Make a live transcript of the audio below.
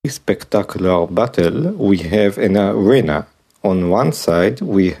spectacular battle. We have an arena. On one side,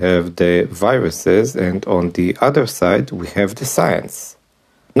 we have the viruses, and on the other side, we have the science.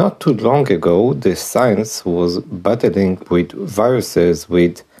 Not too long ago, the science was battling with viruses,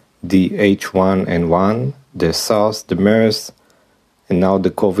 with the H1N1, the SARS, the MERS, and now the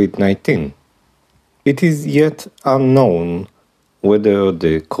COVID-19. It is yet unknown whether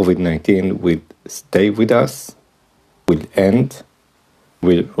the COVID-19 will stay with us, will end,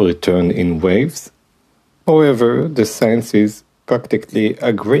 will return in waves. However, the science is practically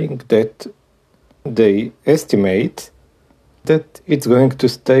agreeing that they estimate that it's going to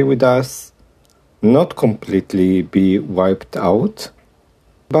stay with us, not completely be wiped out,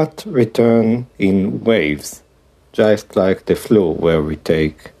 but return in waves, just like the flu, where we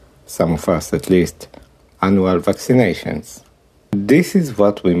take, some of us at least, annual vaccinations. This is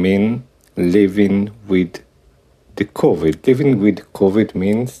what we mean living with the COVID. Living with COVID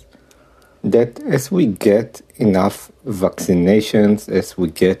means that as we get enough vaccinations, as we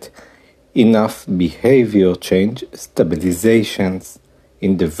get enough behavior change, stabilizations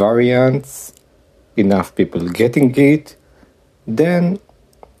in the variants, enough people getting it, then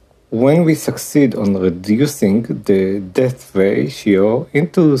when we succeed on reducing the death ratio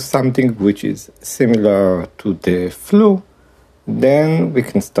into something which is similar to the flu, then we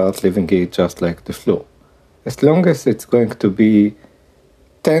can start living it just like the flu. As long as it's going to be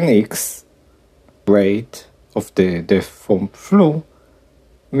 10x rate of the death from flu,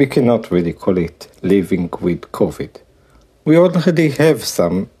 we cannot really call it living with COVID. We already have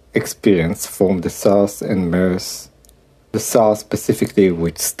some experience from the SARS and MERS. The SARS specifically,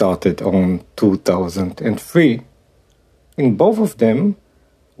 which started on 2003. In both of them,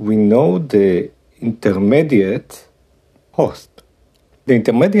 we know the intermediate host. The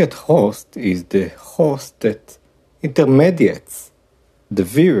intermediate host is the host that intermediates the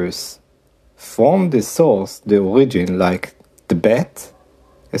virus from the source, the origin, like the bat,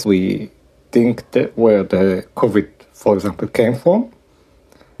 as we think that where the COVID, for example, came from.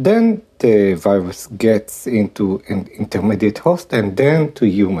 Then the virus gets into an intermediate host and then to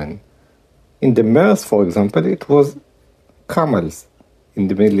human. In the MERS, for example, it was camels in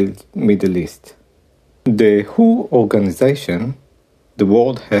the Middle East. The WHO organization, the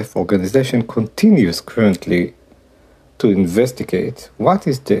World Health Organization, continues currently to investigate what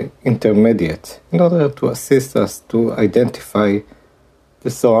is the intermediate in order to assist us to identify the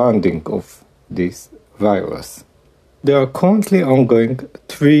surrounding of this virus. There are currently ongoing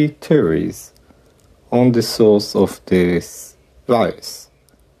 3 theories on the source of this virus.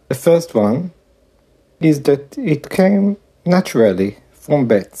 The first one is that it came naturally from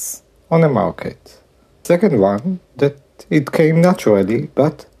bats on a market. Second one, that it came naturally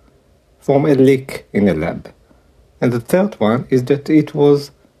but from a leak in a lab. And the third one is that it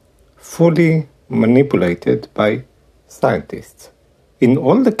was fully manipulated by scientists. In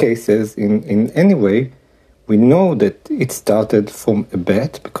all the cases, in any way, we know that it started from a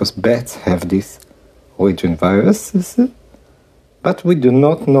bat, because bats have these origin viruses, but we do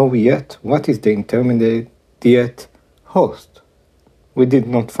not know yet what is the intermediate host. We did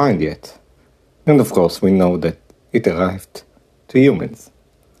not find yet. And of course, we know that it arrived to humans.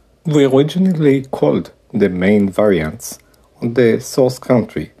 We originally called the main variants on the source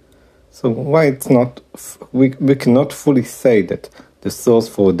country. So why it's not, we cannot fully say that the source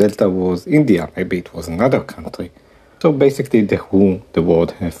for Delta was India, maybe it was another country. So basically the WHO, the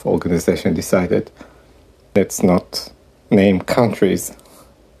World Health Organization, decided let's not name countries,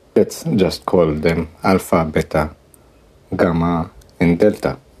 let's just call them Alpha, Beta, Gamma, and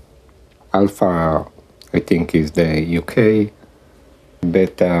Delta. Alpha, I think, is the UK,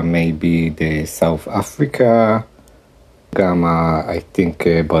 Beta maybe the South Africa, Gamma, I think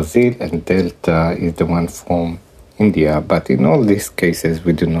Brazil, and Delta is the one from India. But in all these cases,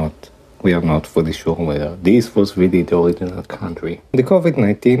 we are not fully sure whether this was really the original country. The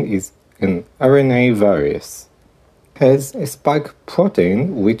COVID-19 is an RNA virus. Has a spike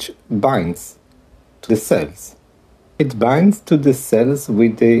protein which binds to the cells. It binds to the cells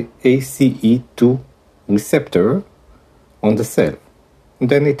with the ACE2 receptor on the cell.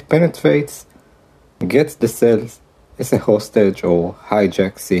 Then it penetrates, gets the cells as a hostage or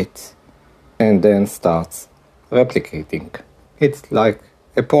hijacks it, and then starts replicating. It's like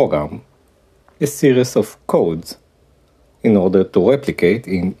a program, a series of codes in order to replicate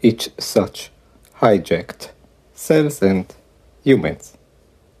in each such hijacked cells and humans.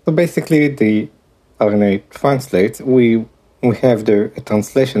 So basically the RNA translates, we have a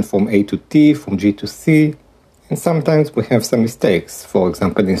translation from A to T, from G to C, and sometimes we have some mistakes. For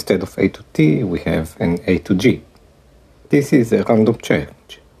example, instead of A to T, we have an A to G. This is a random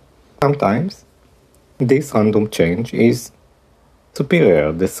change. Sometimes this random change is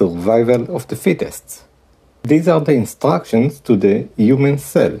superior, the survival of the fittest. These are the instructions to the human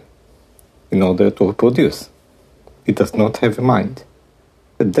cell in order to reproduce. It does not have a mind.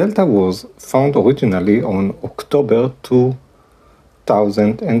 The delta was found originally on October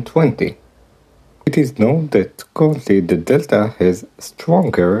 2020. It is known that currently the delta has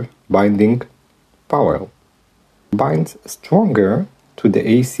stronger binding power, binds stronger to the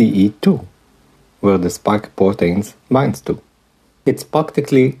ACE2, where the spike proteins binds to. It's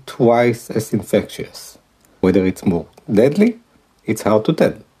practically twice as infectious. Whether it's more deadly, it's hard to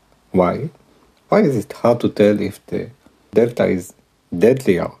tell. Why? Why is it hard to tell if the delta is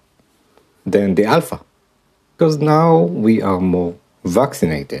deadlier than the alpha? Because now we are more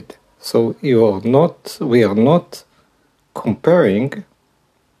vaccinated. So we are not comparing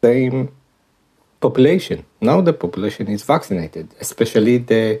same population. Now the population is vaccinated, especially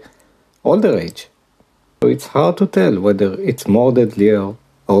the older age. So it's hard to tell whether it's more deadlier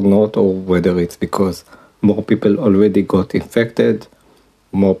or not, or whether it's because more people already got infected,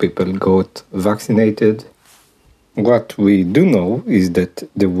 more people got vaccinated. What we do know is that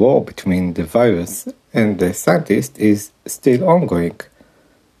the war between the virus and the scientist is still ongoing.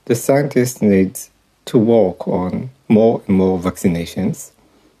 The scientist needs to work on more and more vaccinations.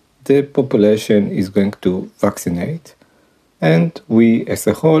 The population is going to vaccinate, and we as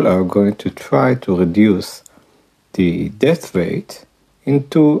a whole are going to try to reduce the death rate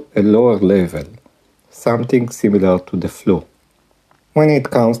into a lower level, something similar to the flu. When it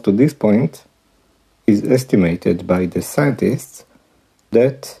comes to this point, it is estimated by the scientists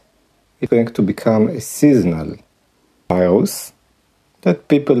that it's going to become a seasonal virus, that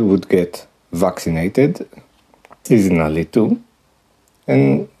people would get vaccinated seasonally too,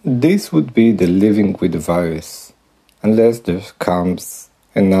 and this would be the living with the virus, unless there comes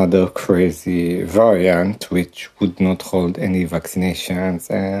another crazy variant which would not hold any vaccinations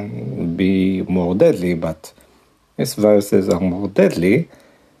and be more deadly. But as viruses are more deadly,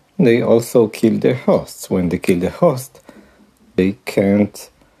 they also kill their hosts. When they kill the host, they can't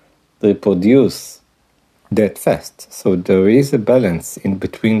reproduce that fast. So there is a balance in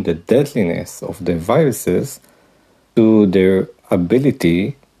between the deadliness of the viruses to their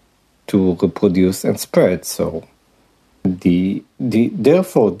ability to reproduce and spread. So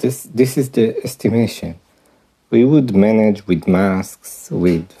therefore this is the estimation. We would manage with masks,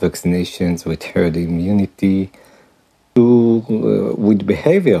 with vaccinations, with herd immunity, with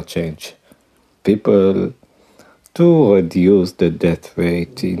behavior change, people to reduce the death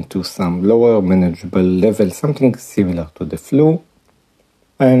rate into some lower manageable level, something similar to the flu.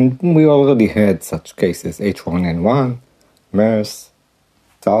 And we already had such cases, H1N1, MERS,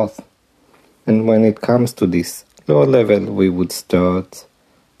 SARS. And when it comes to this lower level, we would start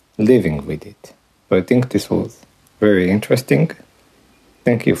living with it. So I think this was very interesting.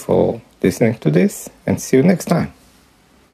 Thank you for listening to this, and see you next time.